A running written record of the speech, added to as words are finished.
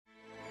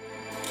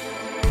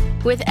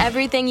With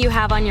everything you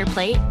have on your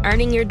plate,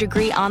 earning your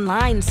degree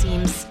online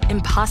seems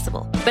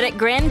impossible. But at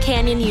Grand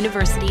Canyon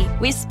University,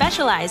 we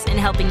specialize in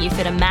helping you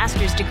fit a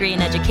master's degree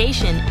in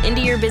education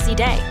into your busy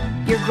day.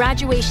 Your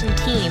graduation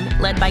team,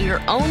 led by your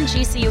own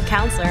GCU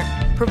counselor,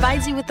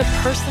 provides you with the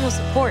personal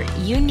support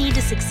you need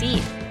to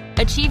succeed.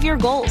 Achieve your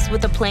goals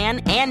with a plan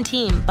and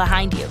team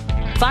behind you.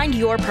 Find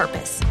your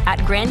purpose at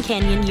Grand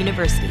Canyon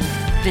University.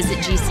 Visit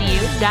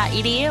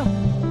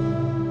gcu.edu.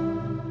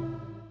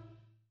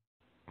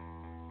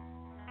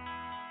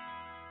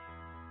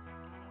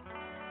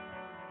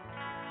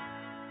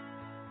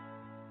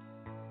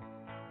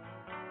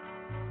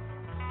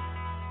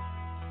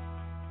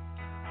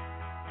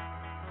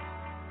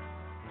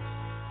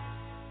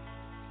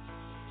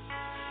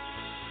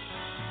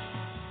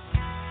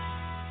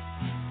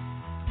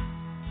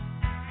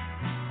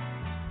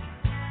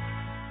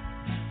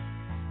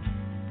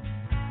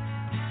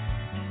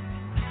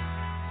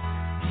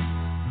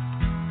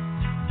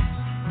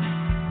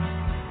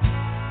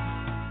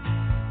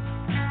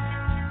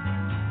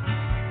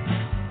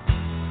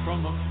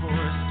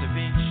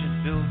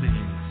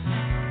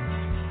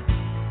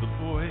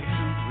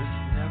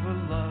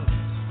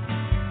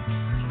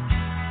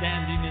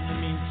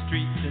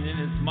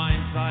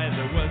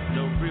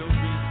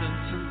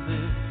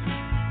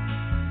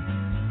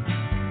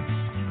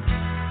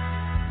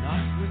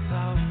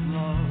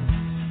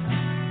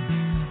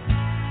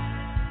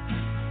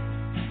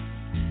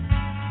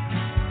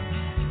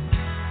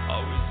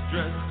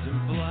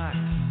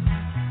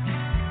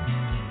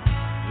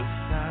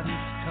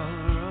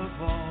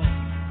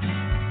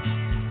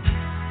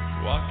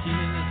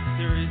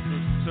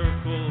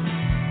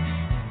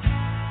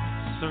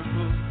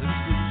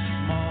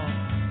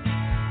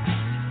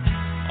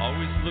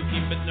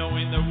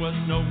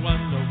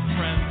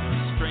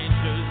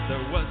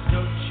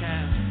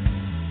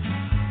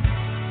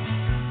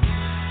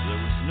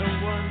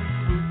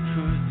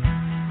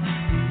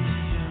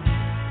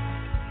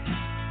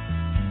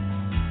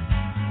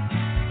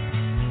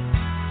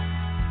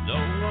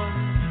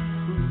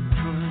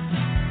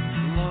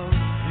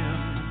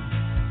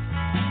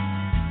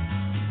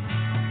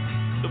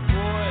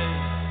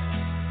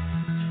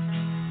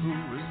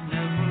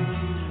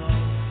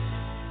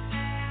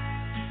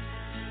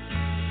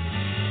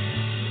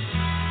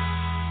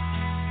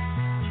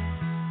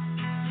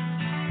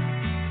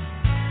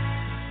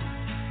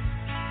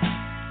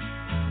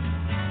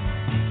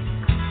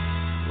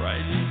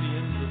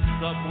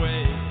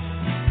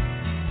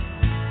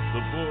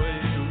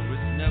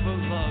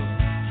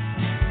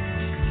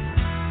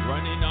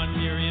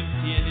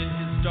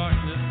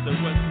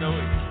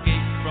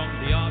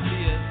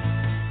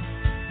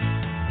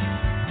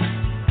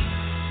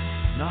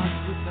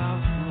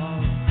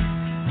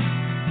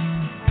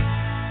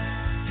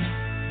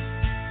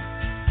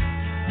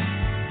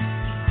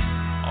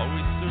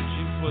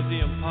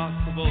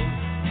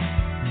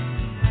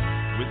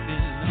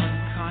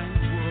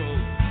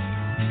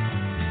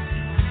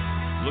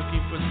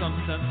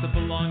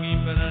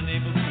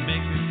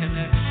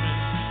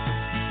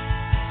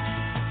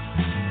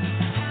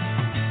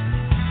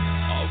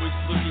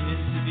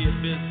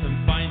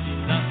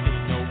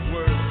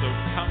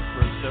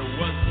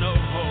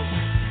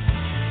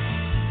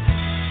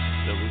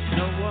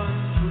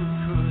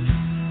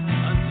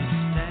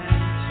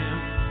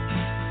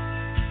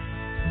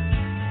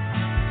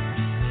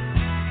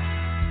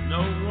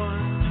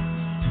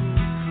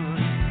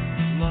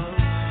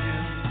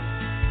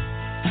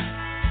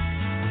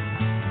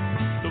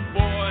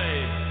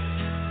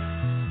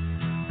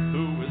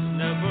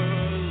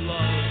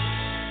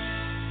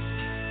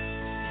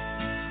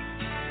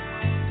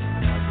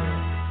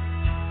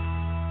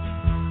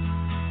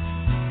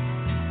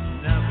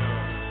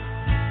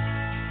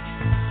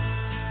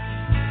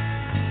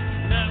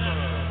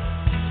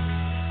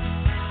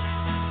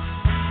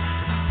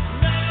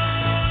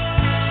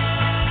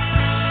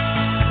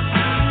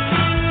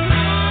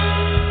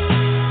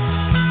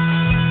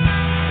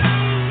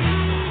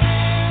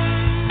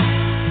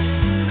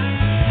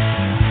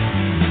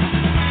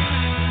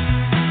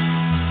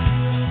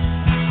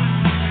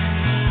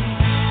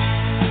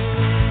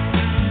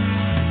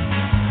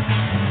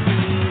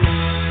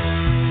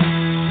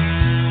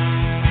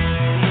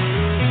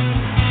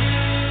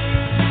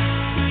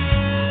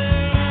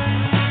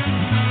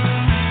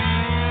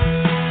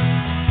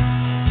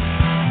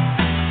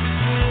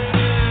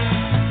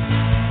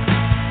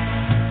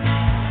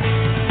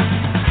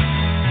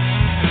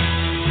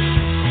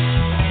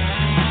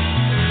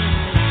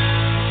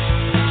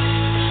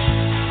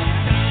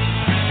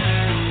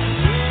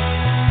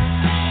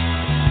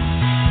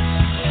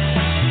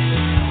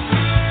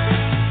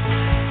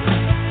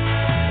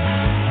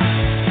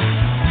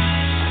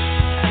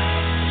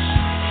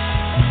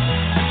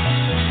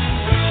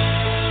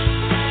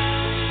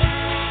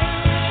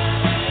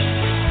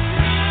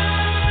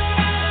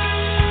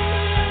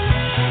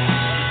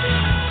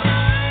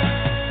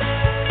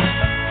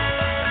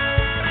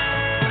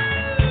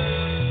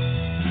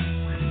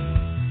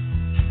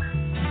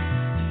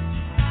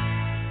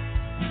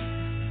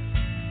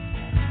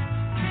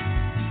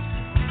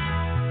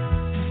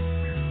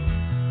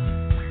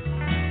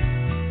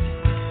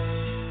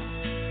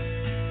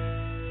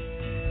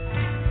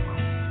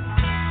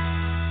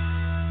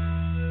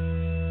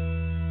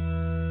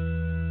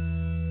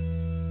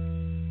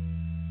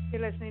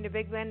 You're listening to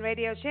Big Blend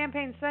Radio,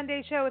 Champagne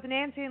Sunday Show with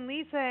Nancy and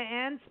Lisa,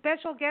 and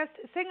special guest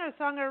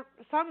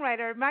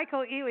singer-songwriter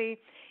Michael Ealy.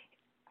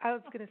 I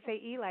was going to say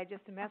Eli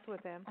just to mess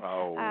with him.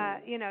 Oh.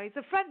 He's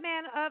the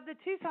frontman of the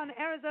Tucson,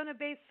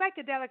 Arizona-based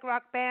psychedelic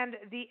rock band,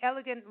 The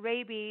Elegant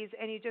Rabies,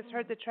 and you just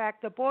heard the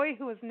track, The Boy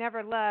Who Was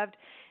Never Loved,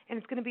 and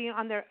it's going to be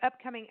on their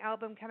upcoming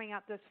album coming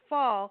out this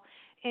fall,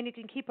 and you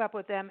can keep up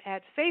with them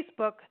at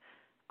Facebook.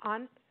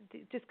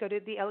 Just go to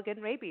The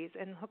Elegant Rabies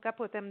and hook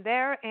up with them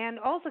there, and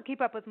also keep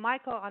up with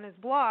Michael on his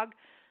blog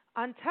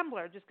on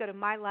Tumblr. Just go to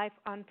My Life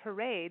on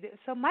Parade.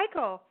 So,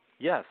 Michael.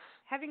 Yes.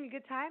 Having a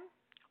good time?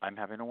 I'm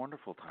having a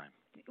wonderful time.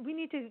 We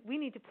need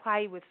to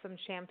ply you with some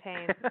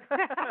champagne.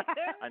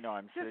 I know.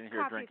 I'm sitting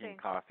here drinking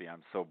coffee.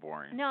 I'm so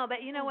boring. No,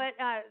 but you know what?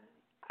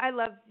 I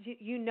love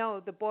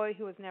The Boy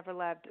Who Was Never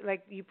Loved.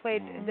 Like you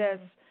played this.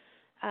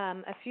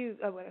 A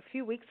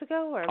few weeks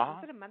ago, or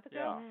was it a month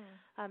ago? Yeah.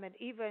 And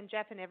Eva and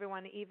Jeff and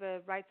everyone. Eva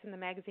writes in the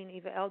magazine,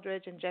 Eva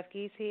Eldridge and Jeff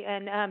Giese,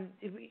 and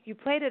you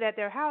played it at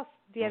their house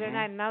the other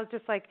night, and I was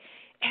just like,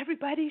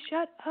 everybody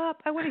shut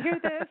up! I want to hear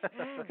this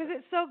because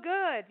it's so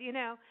good,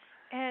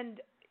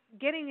 And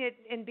getting it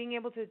and being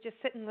able to just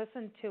sit and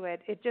listen to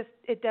it,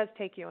 it does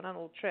take you on a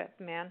little trip,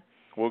 man.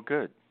 Well,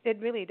 good. It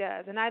really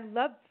does, and I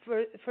love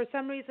for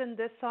some reason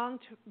this song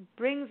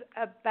brings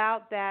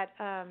about that.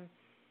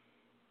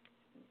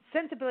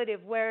 Sensibility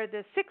of where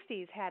the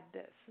 60s had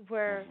this,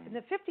 where in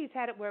the 50s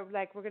had it where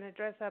like we're going to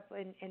dress up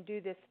and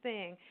do this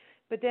thing,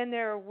 but then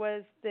there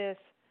was this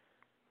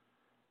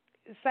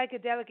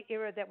psychedelic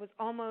era that was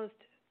almost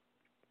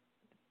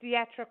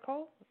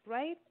theatrical,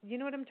 right? You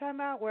know what I'm talking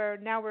about? Where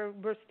now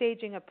we're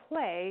staging a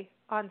play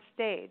on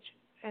stage,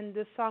 and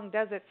this song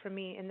does it for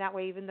me in that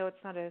way, even though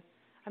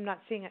I'm not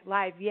seeing it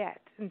live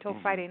yet until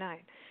Friday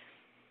night.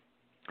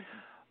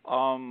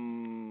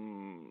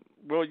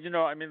 Well,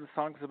 the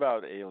song's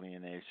about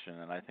alienation,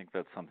 and I think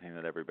that's something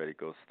that everybody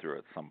goes through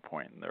at some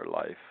point in their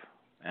life.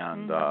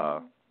 And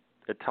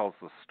it tells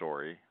a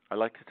story. I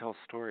like to tell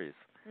stories.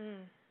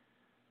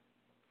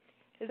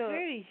 It's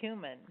very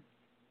human.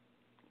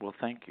 Well,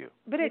 thank you.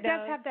 But it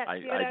does have that.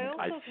 I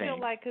also feel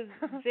like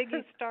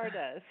Ziggy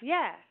Stardust.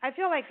 Yeah, I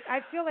feel like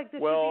this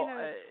should be in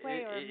a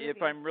play or a movie.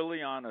 If I'm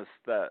really honest,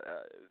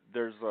 that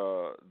there's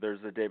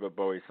a David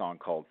Bowie song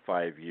called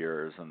 5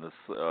 Years, and this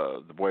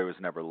The Boy Was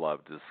Never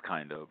Loved is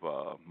kind of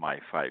my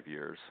 5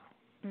 years.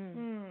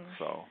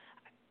 So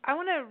I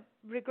want to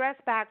regress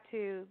back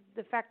to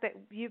the fact that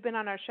you've been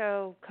on our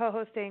show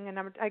co-hosting, and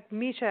like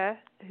Misha,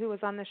 who was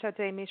on the show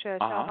today, Misha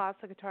Shalhaas,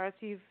 the guitarist.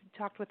 You've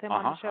talked with him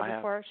on the show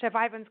before. Chef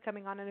Ivan's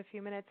coming on in a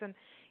few minutes, and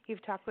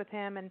you've talked with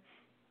him.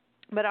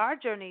 But our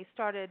journey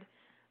started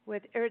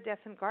with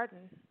Iridescent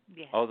Garden.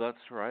 Yeah. Oh,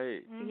 that's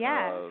right.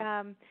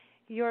 Yeah.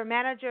 Your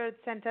manager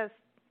sent us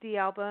the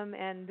album,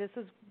 and this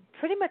is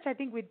pretty much, I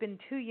think we'd been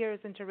 2 years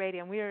into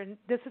radio, and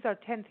this is our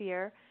 10th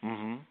year.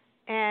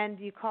 And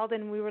you called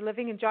in. We were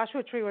living in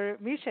Joshua Tree, where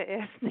Misha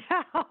is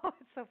now.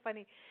 It's so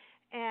funny.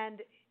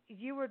 And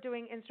you were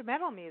doing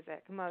instrumental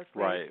music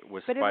mostly. Right,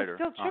 with but Spider.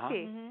 But it was still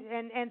trippy.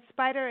 And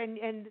Spider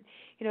and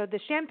the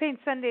Champagne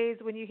Sundays,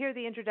 when you hear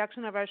the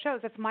introduction of our shows,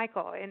 it's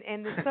Michael.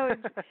 And so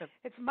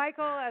it's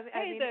Michael,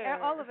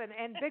 all of it.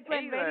 And Big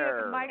Blend Radio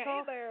is Michael.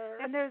 Hey there.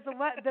 And there's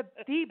the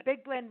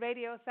Big Blend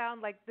Radio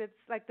sound, like it's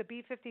like the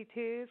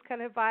B-52s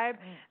kind of vibe.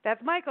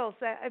 That's Michael's.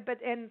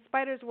 And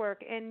Spider's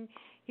work. And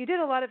you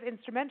did a lot of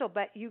instrumental,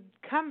 but you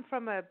come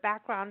from a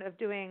background of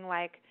doing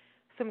like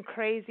some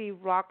crazy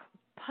rock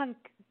punk,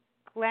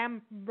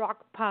 glam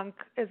rock punk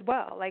as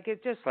well. Like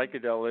it just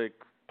psychedelic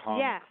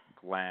punk,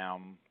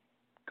 glam,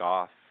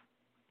 goth,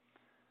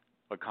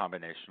 a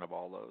combination of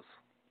all those.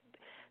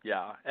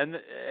 Yeah, and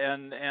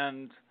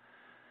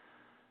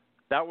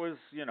that was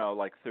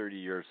like 30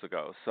 years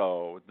ago.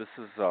 So this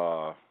is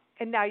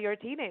and now you're a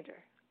teenager.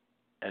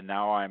 And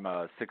now I'm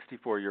a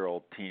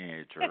 64-year-old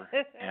teenager,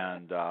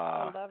 and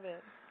I love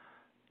it.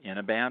 In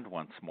a band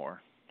once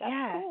more. That's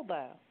cool,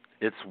 though.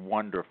 It's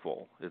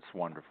wonderful. It's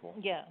wonderful.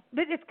 Yeah.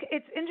 But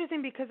it's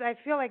interesting because I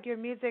feel like your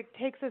music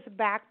takes us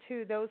back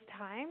to those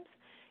times,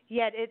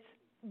 yet it's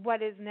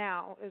what is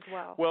now as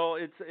well. Well,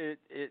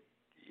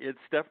 it's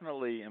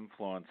definitely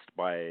influenced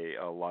by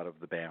a lot of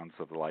the bands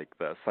of like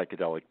the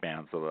psychedelic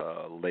bands of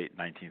the late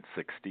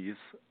 1960s.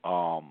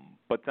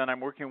 But then I'm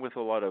working with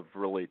a lot of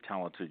really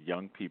talented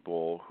young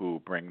people who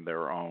bring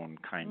their own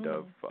kind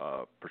of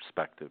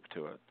perspective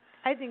to it.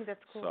 I think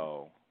that's cool.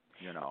 So,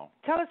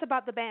 Tell us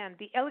about the band,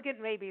 The Elegant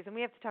Rabies, and we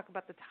have to talk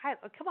about the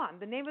title. Come on,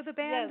 the name of the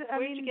band? Yes,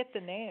 where did you get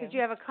the name? Did you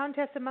have a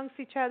contest amongst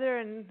each other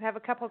and have a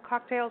couple of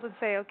cocktails and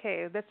say,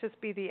 okay, let's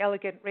just be The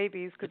Elegant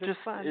Rabies because it's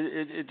fun?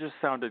 It just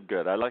sounded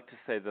good. I like to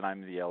say that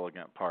I'm the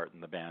elegant part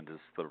and the band is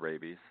the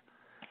Rabies.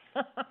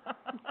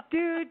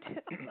 Dude.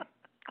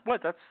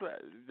 What? That's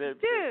dude.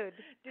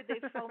 Did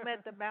they foam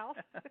at the mouth?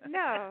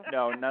 No.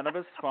 No, none of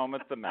us foam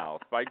at the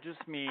mouth. I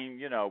just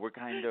mean, we're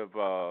kind of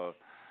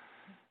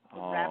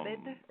rabid.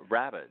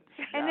 Rabid.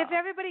 And yeah. if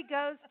everybody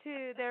goes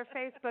to their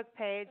Facebook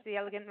page, The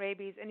Elegant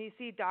Rabies, and you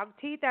see dog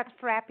teeth, that's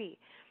Frappy.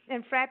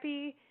 And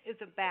Frappy is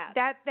a bat.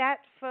 That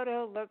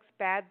photo looks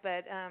bad,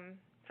 but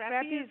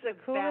Frappy's the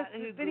bat coolest.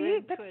 who But grew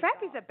into a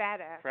Frappy's dog. a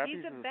badass. Frappy's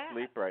He's a bat.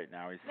 asleep right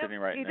now. He's No, sitting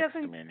right he next to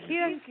doesn't. me, and He he's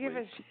doesn't give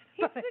a asleep.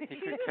 shit. He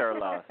could care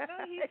less.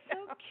 No, he's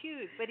so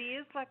cute, but he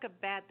is like a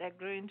bat that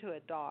grew into a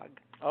dog.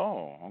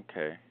 Oh,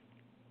 okay.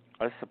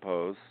 I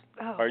suppose.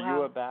 Oh, Are you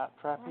wow. a bat,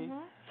 Frappy?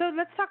 Mhm. So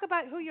let's talk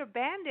about who your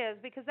band is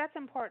because that's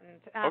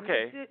important.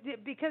 Okay.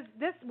 Because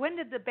when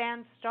did the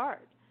band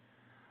start?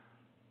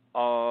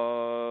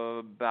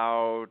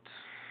 About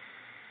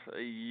a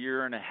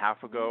year and a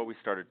half ago, we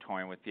started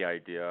toying with the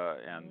idea,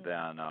 and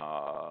then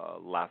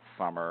last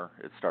summer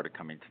it started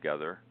coming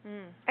together.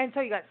 And so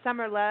you got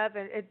Summer Love.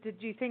 And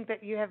did you think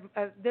that you have?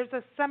 There's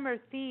a summer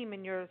theme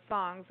in your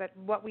songs that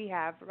what we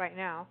have right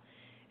now.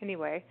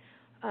 Anyway,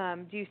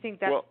 do you think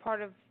that's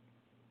part of?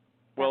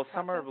 Well,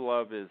 Summer of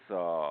Love is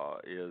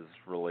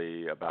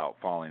really about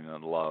falling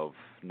in love,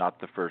 not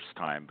the first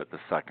time, but the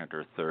second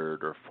or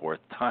third or fourth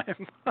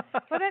time. Well,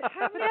 that's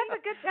a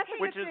good. That's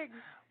a Which good is, thing.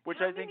 which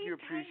How I think many you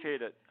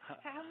appreciate it.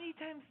 How many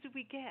times do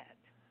we get?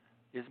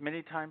 As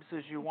many times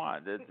as you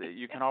want.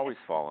 You can always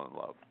fall in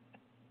love.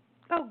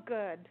 Oh,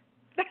 good.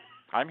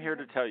 I'm here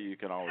to tell you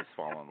can always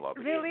fall in love.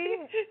 Really?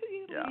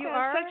 Yeah. You have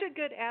are? such a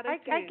good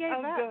attitude. I gave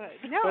up.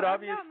 Good. No, but I'm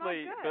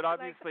obviously, not good. but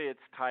obviously, it's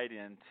tied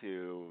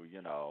into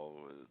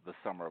the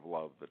Summer of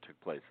Love that took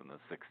place in the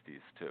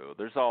 '60s too.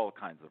 There's all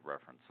kinds of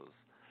references.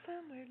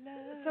 Summer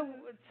love.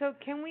 So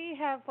can we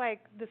have like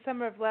the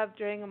Summer of Love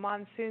during a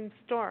monsoon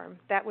storm?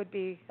 That would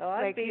be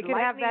like be you could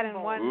have that in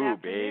lightning one Ooh,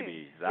 afternoon.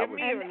 baby, that Give would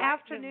me be. your An lightning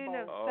afternoon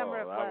of bolt. Summer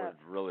of that Love.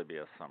 would really be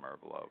a Summer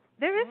of Love.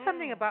 There is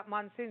something about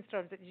monsoon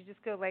storms that you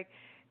just go like,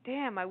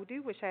 damn, I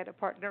do wish I had a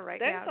partner right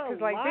There's now a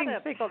because like lot being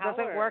of single doesn't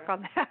power. work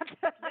on that.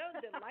 No,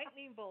 the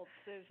lightning bolts,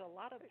 there's a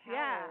lot of power,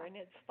 Yeah. and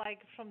it's like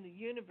from the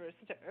universe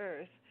to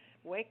Earth.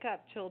 Wake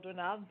up, children,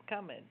 I'm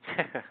coming.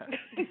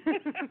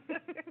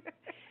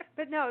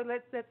 But no,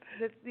 let's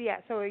yeah.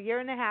 So a year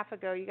and a half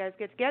ago, you guys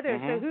get together.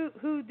 Mhm. So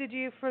who did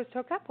you first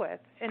hook up with?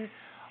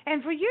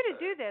 And for you to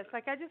do this,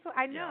 like I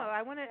know Yeah.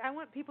 I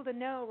want people to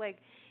know like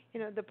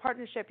the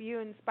partnership you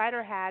and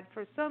Spider had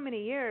for so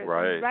many years,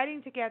 Right.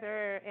 writing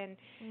together and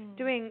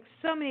doing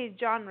so many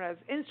genres,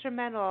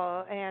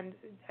 instrumental, and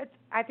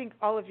I think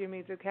all of your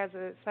music has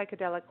a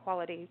psychedelic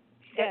quality.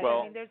 Yeah.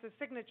 Well, I mean, there's a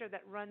signature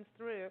that runs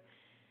through.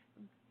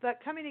 But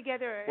coming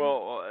together.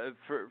 Well,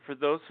 for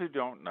those who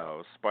don't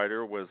know,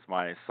 Spider was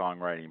my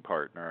songwriting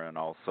partner and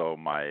also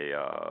my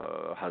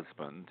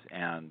husband,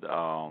 and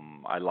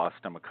I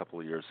lost him a couple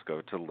of years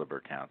ago to liver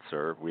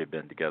cancer. We had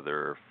been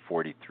together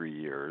 43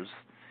 years,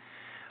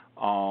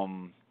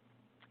 and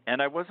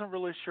I wasn't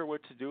really sure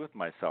what to do with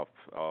myself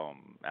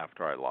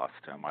after I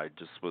lost him. I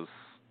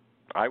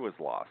was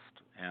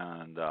lost,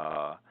 and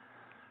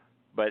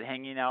but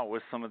hanging out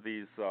with some of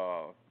these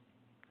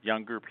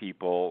younger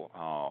people.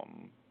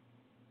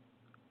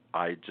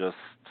 I just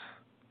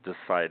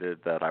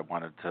decided that I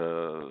wanted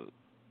to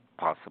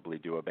possibly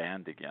do a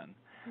band again.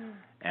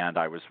 And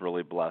I was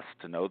really blessed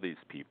to know these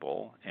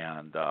people,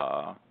 and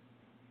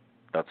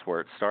that's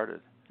where it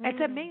started. It's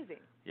amazing.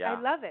 Yeah.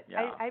 I love it.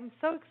 Yeah. I'm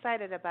so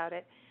excited about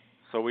it.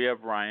 So we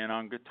have Ryan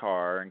on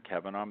guitar and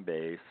Kevin on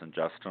bass and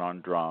Justin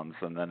on drums,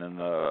 and then in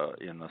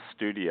the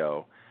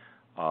studio,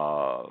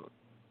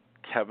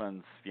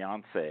 Kevin's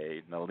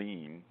fiancée,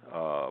 Naleen,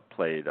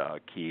 played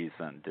keys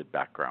and did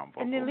background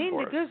vocals And Naleen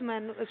for de us.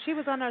 Guzman, she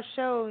was on our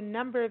show a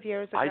number of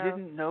years ago. I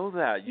didn't know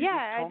that. You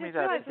just told I me just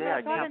that realized today. when I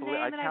I saw can't the believe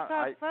name and I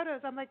saw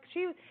photos. I'm like,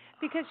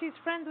 because she's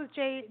friends with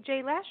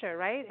Jay Lasher,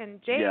 right?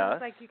 And Jay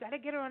was like, you got to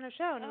get her on a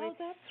show. And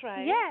that's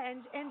right. Yeah,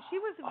 and she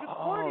was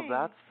recording. Oh,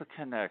 that's the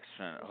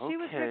connection. Okay. She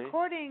was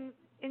recording,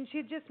 and she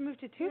had just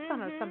moved to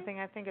Tucson or something,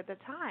 I think, at the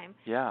time.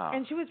 Yeah.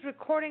 And she was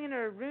recording in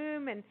her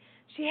room, and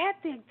she had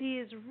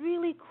these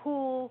really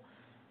cool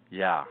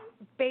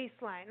bass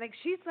line. Like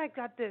she's like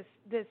got this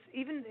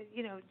even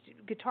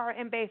guitar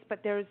and bass,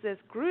 but there's this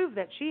groove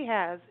that she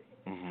has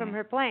from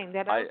her playing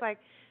that I was like,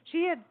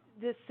 she had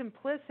this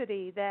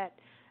simplicity that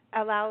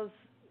allows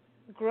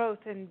growth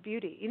and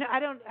beauty. I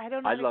don't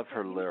know. I love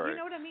her lyrics. You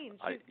know what I mean?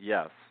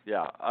 Yes,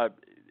 yeah.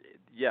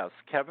 Yes,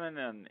 Kevin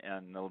and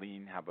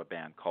Naleen have a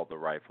band called The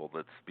Rifle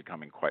that's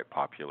becoming quite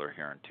popular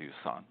here in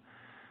Tucson.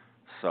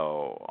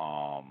 So,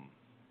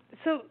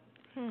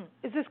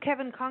 is this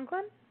Kevin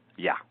Conklin?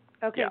 Yeah.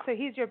 Okay, yeah. So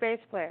he's your bass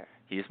player.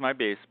 He's my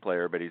bass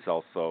player, but he's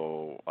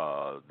also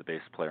the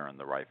bass player in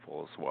The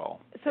Rifle as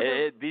well. So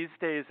these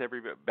days,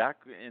 back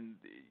in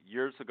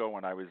years ago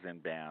when I was in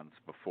bands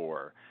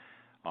before,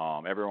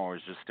 everyone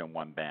was just in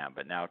one band,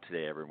 but now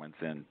today everyone's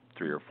in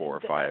 3 or 4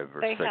 or 5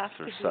 or 6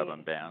 or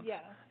 7 bands. Yeah.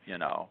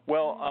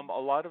 Well,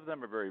 a lot of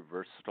them are very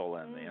versatile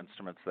in the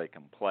instruments they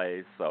can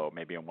play. So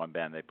maybe in one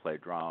band they play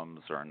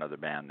drums, or another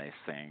band they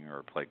sing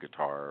or play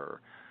guitar.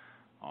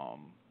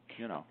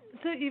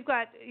 So you've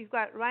got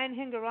Ryan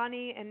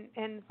Hingarani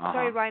and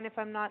sorry Ryan if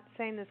I'm not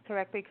saying this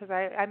correctly because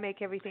I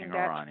make everything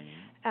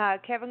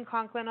Dutch. Kevin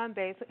Conklin on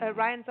bass,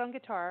 Ryan's on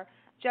guitar,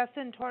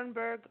 Justin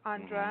Tornberg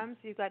on drums.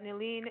 You've got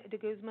Naleen de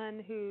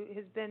Guzman who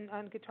has been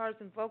on guitars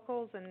and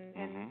vocals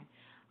and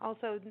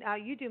Also, now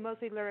you do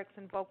mostly lyrics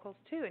and vocals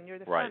too, and you're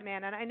the Right. front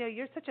man. And I know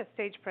you're such a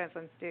stage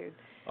presence, dude.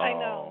 I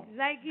know.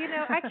 Like,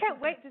 I can't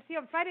wait to see you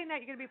on Friday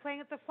night. You're going to be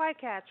playing at the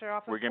Flycatcher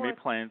off of We're going to be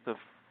playing at the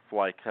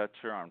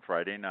Flycatcher on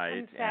Friday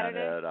night and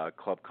at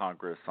Club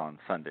Congress on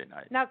Sunday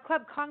night. Now,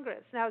 Club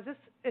Congress. Now, is this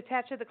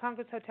attached to the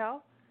Congress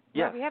Hotel?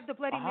 Yes. Where we have the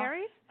Bloody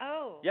Marys?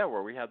 Oh. Yeah,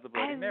 where we have the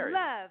Bloody Marys.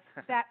 I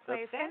love that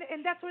place.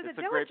 and that's where the It's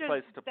a great Dillingers,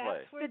 place to play.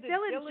 That's where the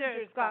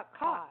Dillingers got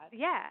caught.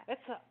 Yeah.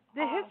 It's a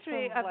The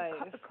history of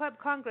Club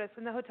Congress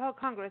and the Hotel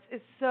Congress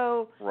is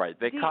so Right.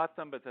 They deep. caught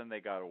them, but then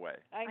they got away.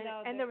 I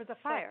know. And there was a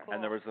fire. So cool.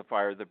 And there was a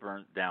fire that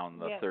burnt down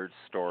the third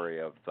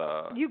story of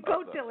the, You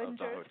go, of the Dillingers.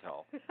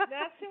 hotel.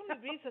 That's the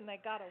only reason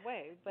they got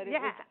away, but it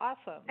was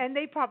awesome. And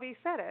they probably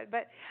said it,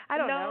 but I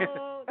don't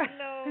know.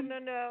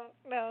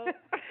 No.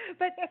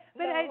 But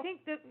I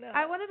think that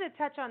I wanted to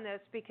touch on this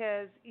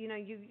because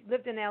you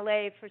lived in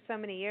LA for so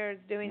many years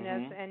doing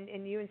this,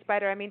 and you and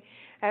Spider. I mean,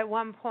 at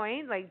one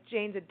point, like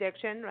Jane's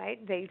Addiction, right?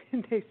 They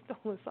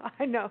stole us.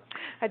 I know.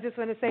 I just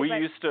want to say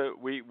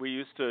we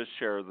used to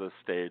share the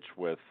stage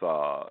with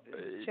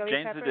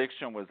Jane's Peppers?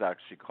 Addiction was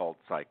actually called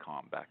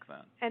Psychom back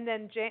then. And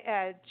then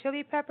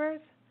Chili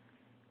Peppers.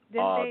 They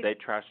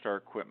trashed our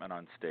equipment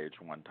on stage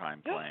one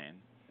time playing.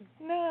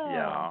 No.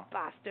 Yeah.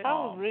 Bastard.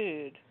 How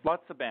rude.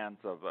 Lots of bands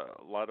a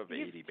lot of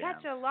 80 You've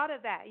bands. touched a lot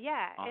of that,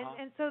 yeah.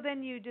 And so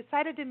then you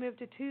decided to move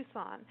to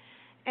Tucson.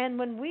 And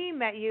when we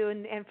met you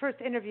and first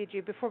interviewed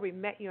you before we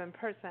met you in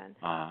person,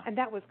 and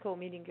that was cool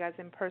meeting you guys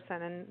in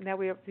person. And now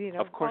we have,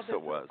 of course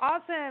it was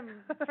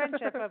awesome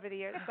friendship over the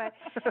years.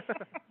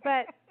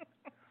 But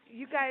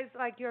you guys,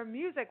 like, your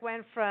music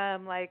went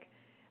from like,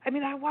 I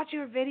mean, I watch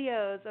your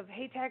videos of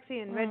Hey Taxi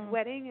and Red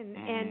Wedding,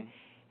 and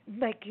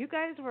like you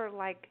guys were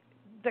like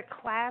the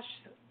Clash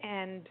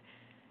and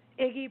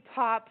Iggy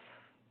Pop,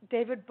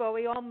 David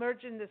Bowie all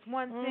merged in this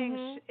one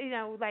thing.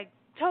 Like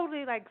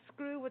totally like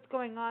screw what's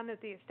going on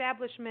at the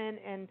establishment,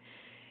 and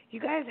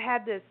you guys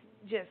had this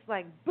just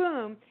like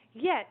boom.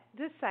 Yet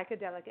this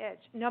psychedelic edge,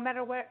 no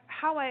matter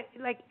how I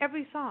like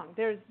every song,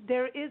 there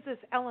is this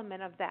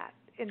element of that.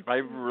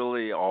 I've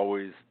really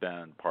always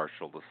been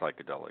partial to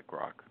psychedelic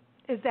rock.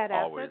 Is that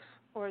acid, always,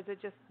 or is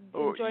it just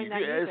enjoying that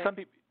music? Some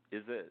people,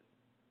 is it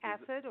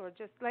acid, or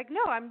just like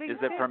no? I'm being. Is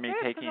it for me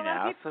taking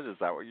acid? Is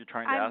that what you're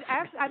trying to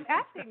ask? I'm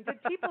asking.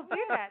 Did people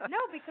do that? No,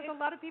 because a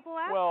lot of people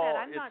ask that.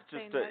 I'm not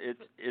saying that.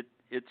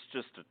 It's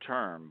just a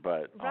term,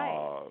 but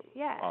right.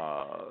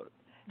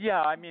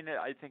 yeah. I mean,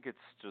 I think it's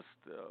just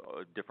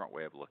a different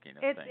way of looking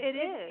at things. It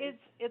is.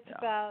 It's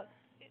about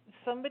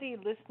somebody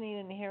listening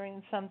and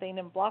hearing something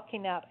and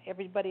blocking out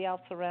everybody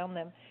else around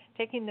them,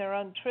 taking their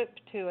own trip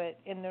to it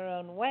in their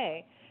own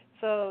way.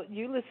 So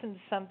you listen to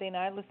something,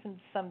 I listen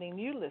to something,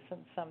 you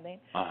listen to something,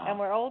 and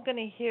we're all going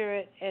to hear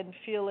it and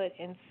feel it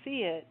and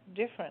see it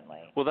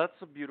differently. Well, that's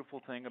the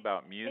beautiful thing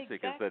about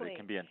music is that it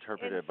can be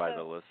interpreted by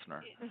the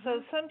listener.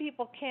 So some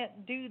people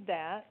can't do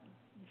that,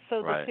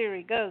 so the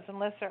theory goes,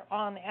 unless they're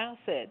on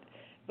acid.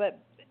 But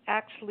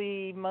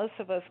actually, most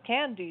of us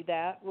can do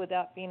that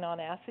without being on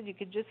acid. You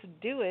could just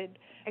do it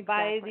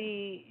by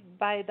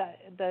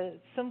the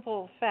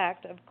simple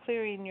fact of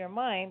clearing your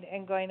mind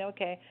and going,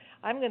 okay,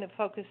 I'm going to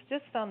focus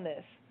just on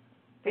this.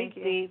 Breathe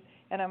deep,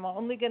 and I'm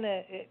only going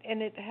to,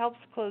 and it helps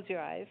close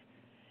your eyes,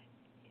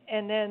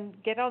 and then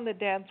get on the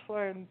dance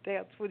floor and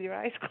dance with your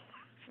eyes closed.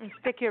 And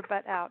stick your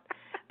butt out.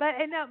 But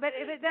it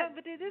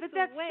is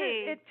a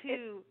way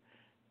to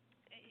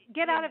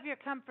get out of your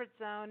comfort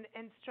zone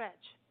and stretch.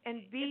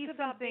 And be it's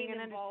about something being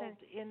and involved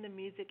understand. in the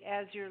music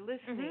as you're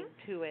listening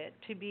to it,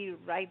 to be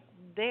right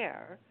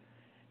there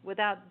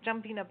without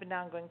jumping up and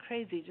down going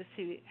crazy, just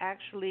to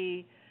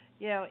actually,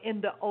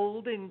 in the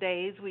olden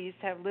days we used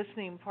to have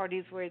listening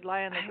parties where you'd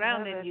lie on the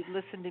ground and you'd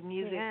listen to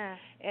music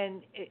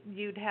and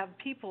you'd have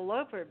people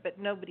over, but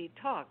nobody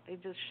talked. They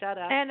just shut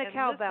up and a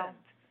cowbell. listened.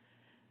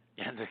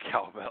 And a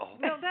cowbell.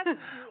 No, that's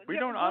we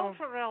don't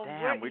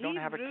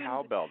have a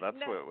cowbell. That's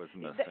what was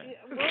missing.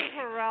 Will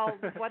Ferrell,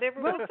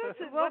 whatever.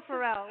 Will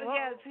Ferrell.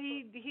 Yes,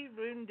 he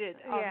ruined it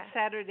on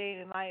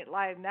Saturday Night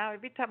Live. Now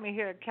every time I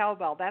hear a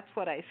cowbell, that's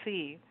what I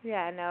see.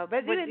 Yeah, no,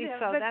 but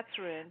that's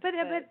ruined. But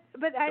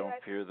don't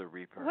fear the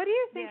reaper. What do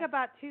you think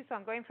about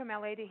Tucson? Going from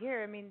LA to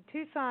here, I mean,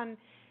 Tucson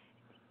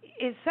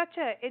is such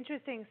an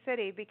interesting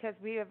city because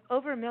we have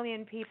over 1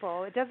 million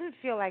people. It doesn't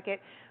feel like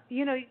it.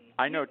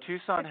 I know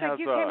Tucson has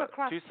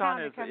Tucson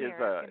is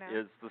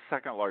the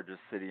second largest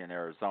city in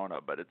Arizona,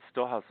 but it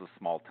still has a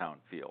small town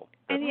feel.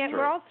 And yet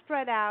we're all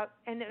spread out,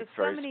 and there's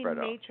so many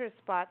nature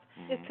spots.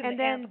 And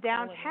then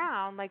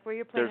downtown, like where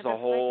you're playing. There's a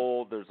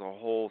whole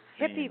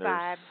scene. Hippie there's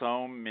vibe.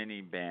 So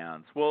many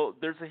bands. Well,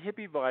 there's a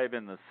hippie vibe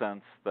in the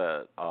sense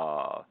that,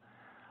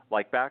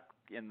 like back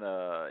in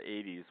the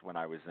 80s when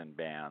I was in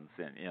bands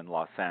in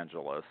Los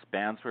Angeles,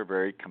 bands were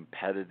very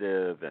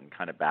competitive and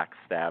kind of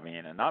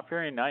backstabbing and not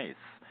very nice.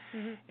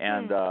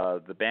 And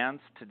the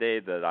bands today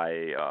that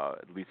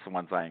at least the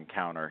ones I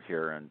encounter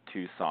here in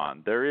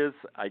Tucson, there is,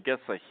 I guess,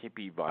 a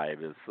hippie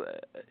vibe.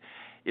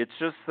 It's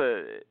just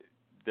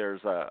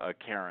there's a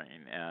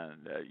caring,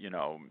 and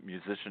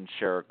musicians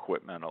share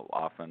equipment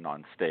often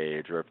on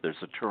stage, or if there's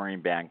a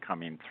touring band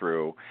coming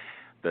through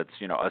that's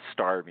a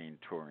starving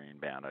touring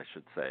band, I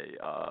should say,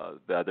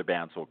 the other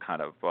bands will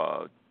kind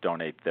of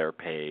donate their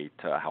pay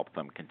to help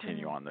them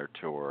continue on their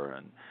tour.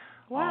 And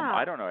wow.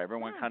 I don't know,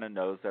 everyone kind of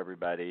knows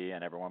everybody,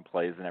 and everyone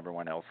plays in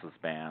everyone else's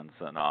bands,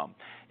 and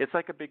it's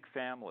like a big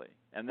family.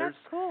 And that's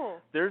cool.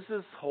 There's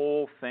this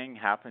whole thing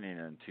happening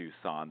in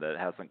Tucson that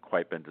hasn't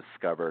quite been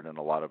discovered, and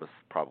a lot of us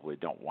probably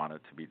don't want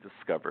it to be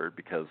discovered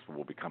because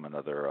we'll become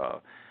another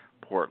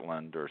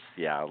Portland or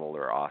Seattle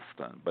or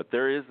Austin. But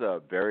there is a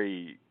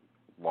very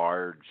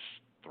large,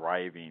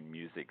 thriving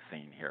music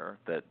scene here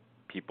that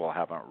people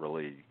haven't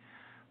really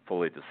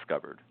fully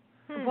discovered.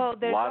 Well,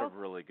 a lot of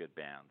really good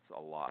bands,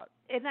 a lot.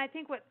 And I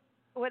think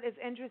what is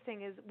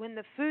interesting is when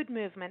the food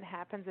movement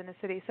happens in a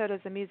city, so does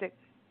the music.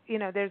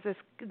 There's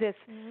this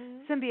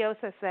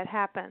symbiosis that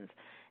happens,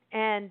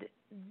 and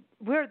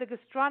we're the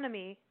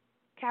gastronomy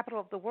capital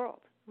of the world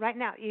right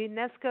now.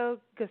 UNESCO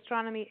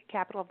gastronomy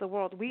capital of the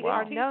world. We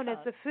are known as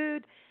the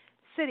food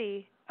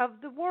city of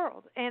the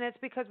world, and it's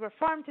because we're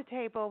farm to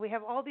table. We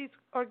have all these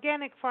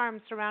organic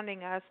farms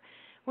surrounding us.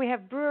 We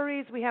have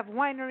breweries. We have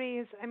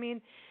wineries. I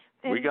mean,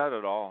 we got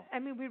it all. I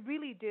mean, we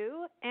really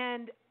do.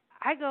 And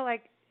I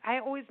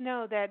always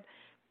know that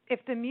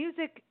if the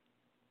music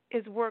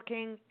is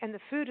working and the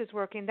food is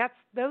working,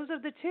 those are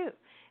the two.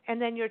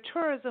 And then your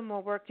tourism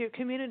will work, your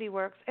community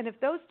works. And if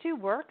those two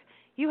work,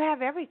 you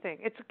have everything.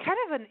 It's kind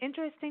of an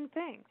interesting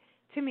thing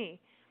to me.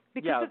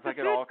 Because it's like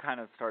it all kind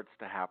of starts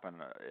to happen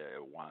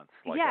at once,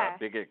 like a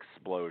big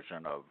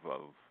explosion of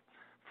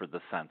for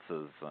the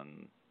senses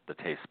and the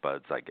taste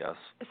buds, I guess.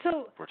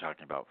 So if we're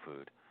talking about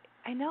food.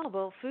 I know.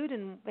 Well, food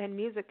and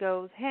music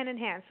goes hand in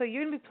hand. So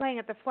you're going to be playing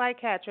at the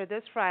Flycatcher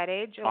this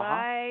Friday,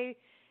 July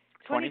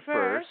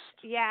 21st.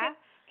 Yeah.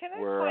 Can I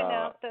point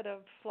out that a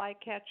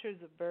flycatcher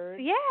is a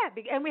bird? Yeah,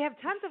 and we have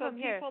tons of them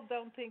here. So people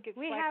don't think it's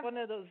one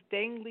of those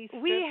dangly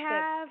strips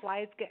that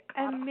flies get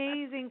caught on.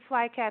 Amazing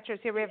flycatchers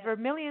here. We have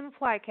vermilion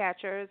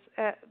flycatchers.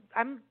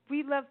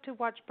 We love to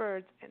watch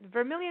birds.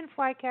 Vermilion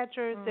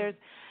flycatchers. There's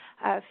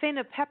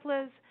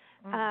phainopeplas.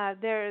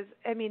 They're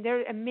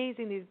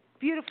amazing. These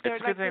beautiful.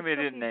 It's a good thing they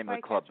didn't name the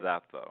club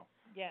that, though.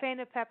 Yeah.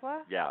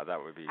 Phainopepla? Yeah, that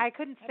would be. I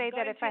couldn't say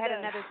that if I had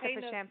another sip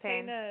of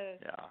champagne.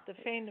 The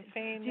Fain.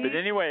 But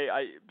anyway,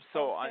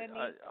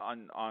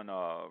 on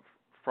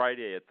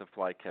Friday at the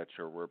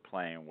Flycatcher, we're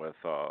playing with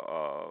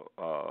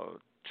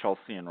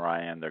Chelsea and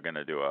Ryan. They're going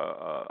to do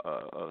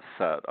a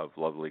set of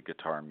lovely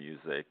guitar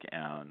music,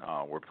 and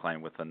we're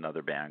playing with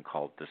another band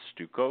called The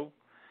Stuco.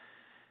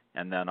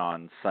 And then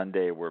on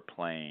Sunday, we're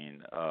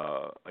playing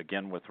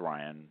again with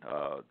Ryan,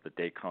 the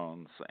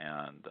Daycones,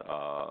 and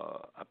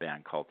a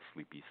band called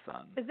Sleepy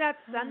Sun. Is that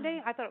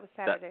Sunday? I thought it was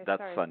Saturday.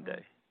 That's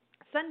Sunday.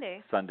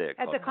 Sunday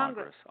at the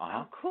Congress.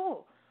 Uh-huh. Oh,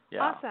 cool. Yeah.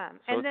 Awesome.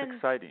 So and it's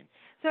exciting.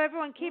 So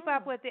everyone keep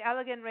up with the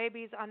Elegant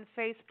Rabies on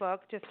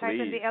Facebook. Just type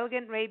in the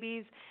Elegant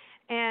Rabies,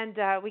 and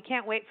we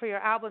can't wait for your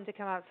album to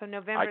come out. So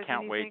November. I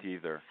can't wait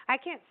either. I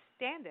can't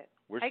stand it.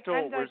 We're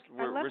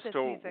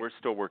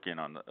still working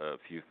on a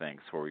few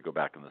things before we go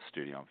back in the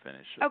studio and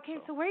finish it. Okay,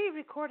 so where are you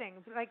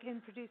recording, like in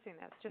producing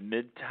this? Just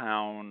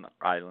Midtown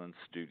Island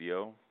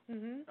Studio.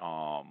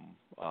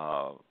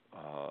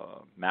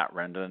 Matt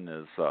Rendon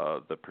is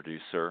the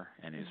producer,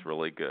 and he's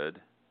really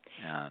good.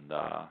 And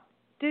are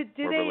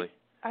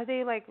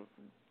they like?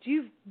 Do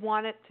you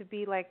want it to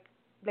be like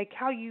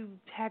how you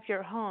have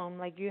your home?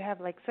 Like you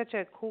have like such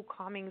a cool,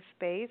 calming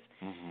space.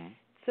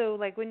 So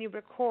like when you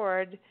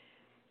record.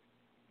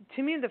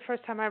 To me, the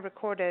first time I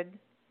recorded,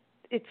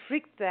 it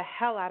freaked the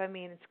hell out of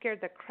me and it scared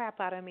the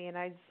crap out of me, and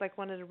I just like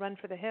wanted to run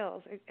for the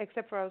hills.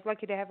 Except for I was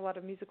lucky to have a lot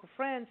of musical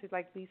friends who's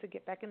like, Lisa,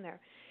 get back in there.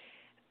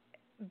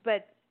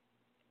 But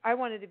I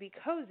wanted to be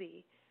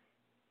cozy,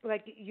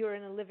 like you're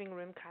in a living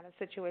room kind of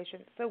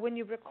situation. So when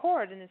you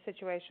record in a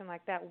situation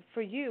like that,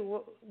 for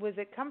you, was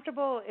it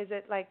comfortable? Is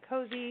it like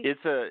cozy?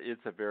 It's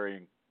a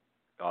very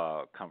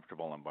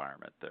comfortable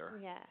environment there.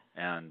 Yeah.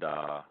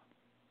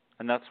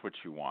 And that's what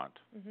you want,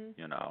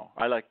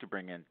 I like to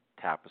bring in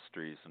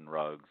tapestries and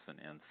rugs and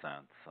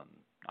incense, and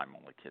I'm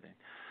only kidding.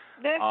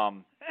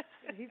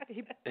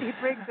 He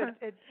brings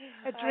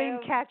a dream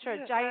catcher,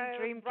 a giant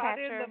dream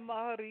catcher.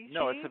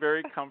 No, it's a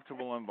very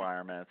comfortable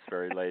environment. It's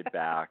very laid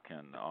back,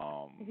 and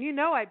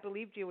I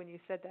believed you when you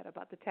said that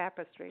about the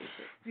tapestries.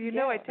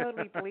 I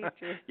totally believed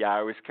you. Yeah, I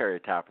always carry a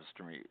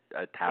tapestry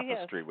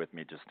with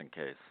me just in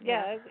case.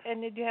 Yeah,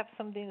 and did you have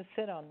something to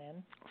sit on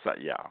then? So,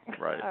 yeah,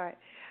 right. All right.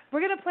 We're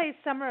going to play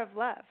Summer of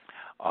Love.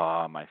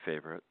 My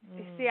favorite.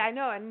 See, I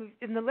know, and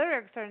the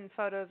lyrics are in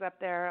photos up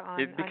there on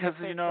because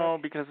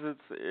Facebook. Because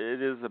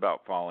it is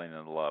about falling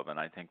in love, and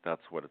I think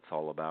that's what it's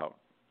all about.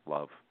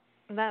 Love.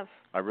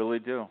 I really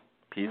do.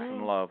 Peace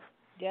and love.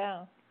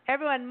 Yeah.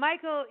 Everyone,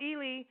 Michael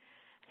Ealy,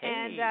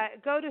 and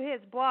go to his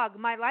blog,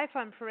 My Life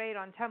on Parade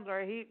on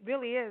Tumblr. He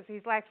really is.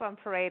 He's Life on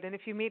Parade, and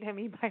if you meet him,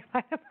 he might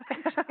write about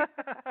it.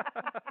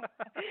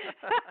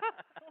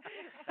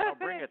 I'll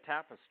bring a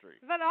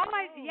tapestry. But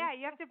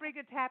you have to bring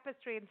a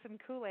tapestry and some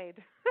Kool-Aid.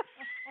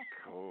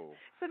 Cool.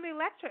 Some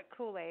electric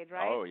Kool-Aid,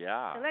 right? Oh,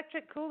 yeah.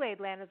 Electric Kool-Aid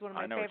Land is one of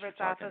my favorites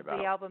off of about.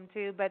 the album,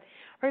 too. But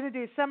we're going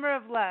to do Summer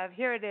of Love.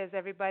 Here it is,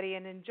 everybody,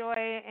 and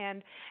enjoy.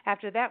 And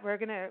after that, we're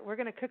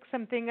gonna cook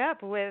something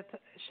up with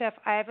Chef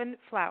Ivan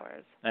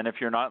Flowers. And if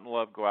you're not in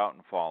love, go out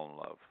and fall in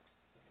love.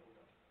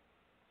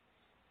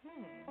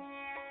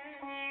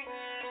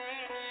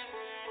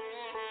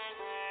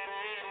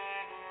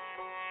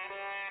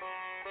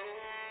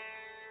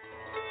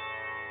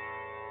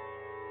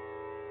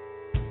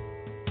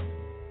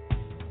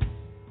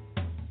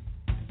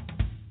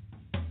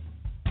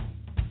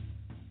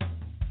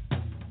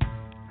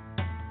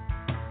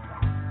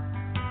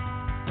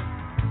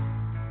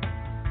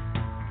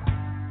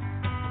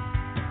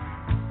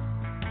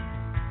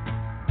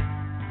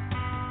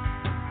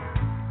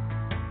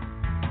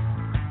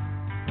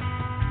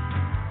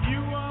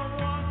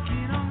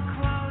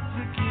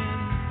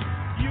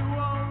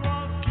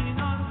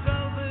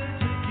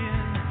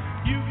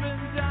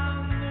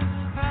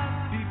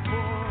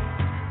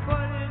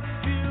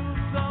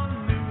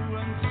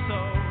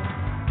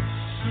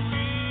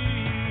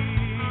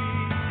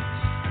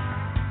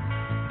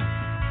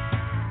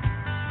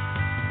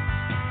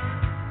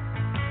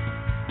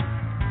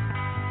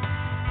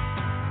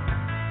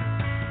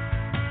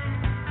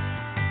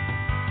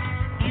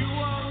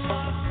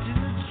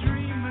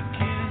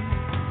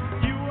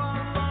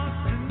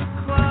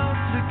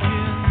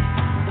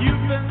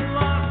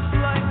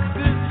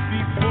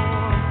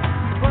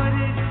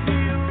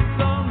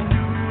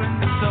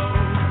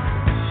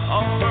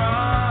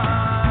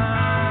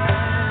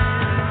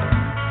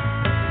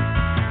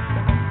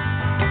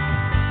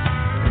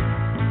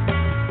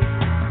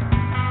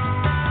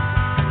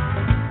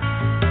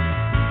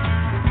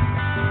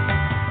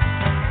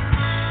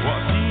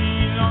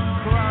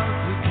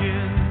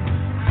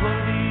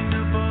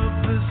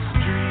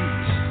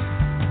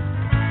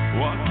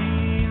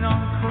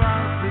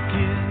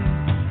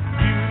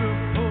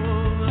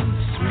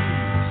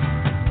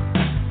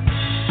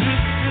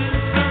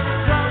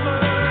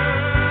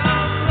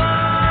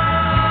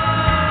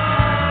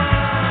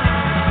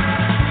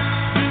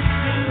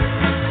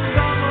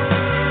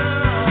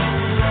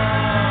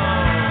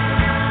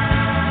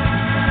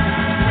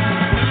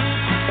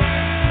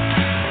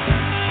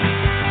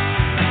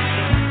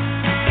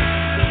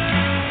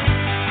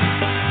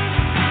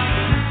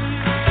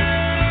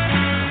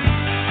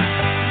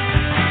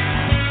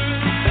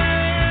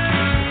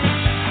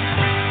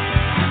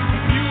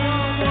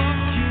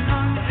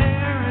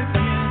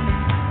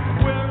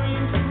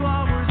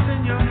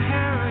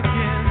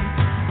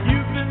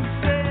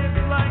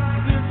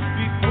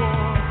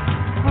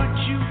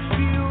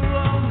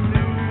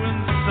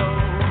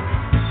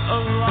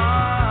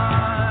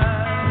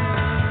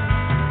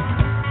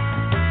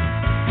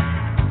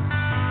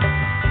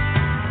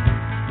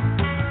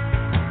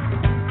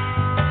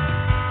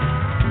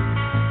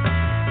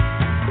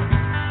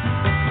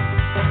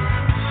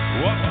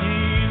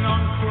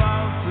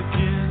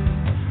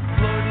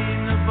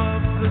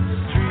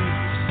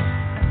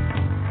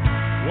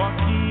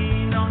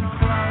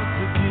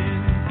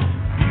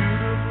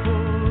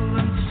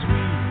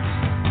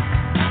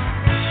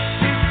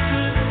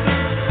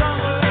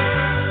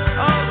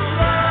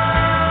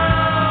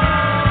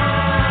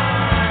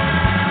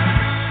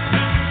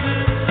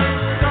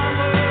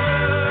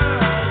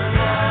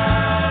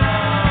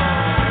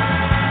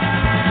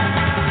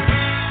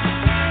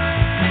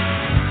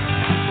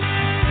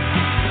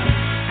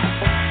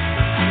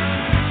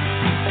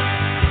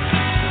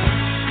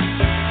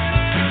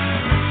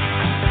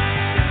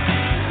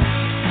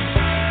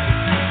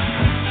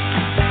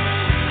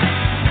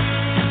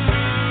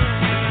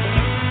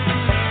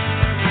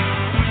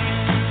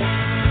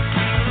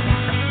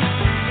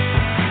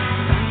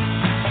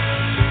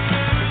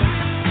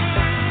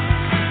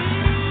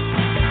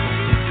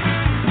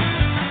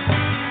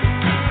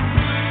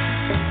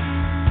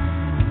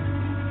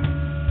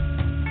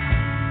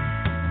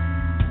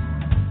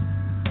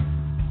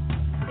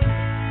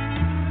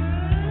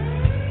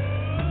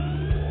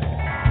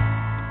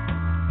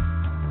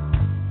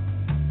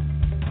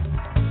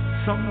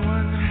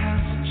 Someone has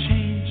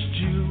changed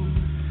you,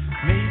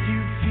 made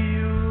you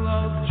feel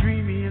all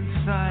dreamy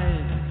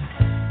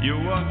inside.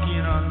 You're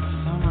walking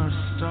on summer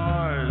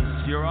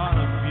stars. You're on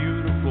a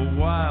beautiful,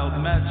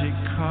 wild, magic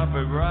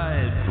carpet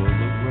ride full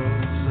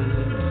of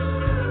roses.